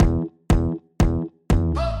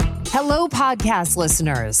Hello, podcast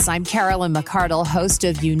listeners. I'm Carolyn McCardle, host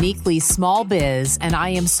of Uniquely Small Biz, and I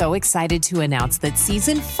am so excited to announce that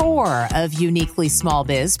Season 4 of Uniquely Small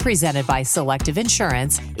Biz, presented by Selective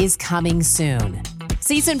Insurance, is coming soon.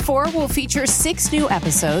 Season 4 will feature 6 new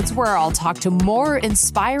episodes where I'll talk to more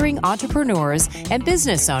inspiring entrepreneurs and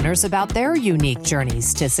business owners about their unique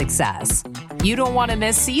journeys to success. You don't want to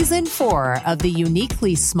miss Season 4 of the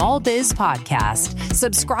Uniquely Small Biz podcast.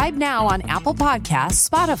 Subscribe now on Apple Podcasts,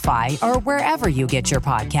 Spotify, or wherever you get your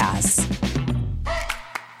podcasts.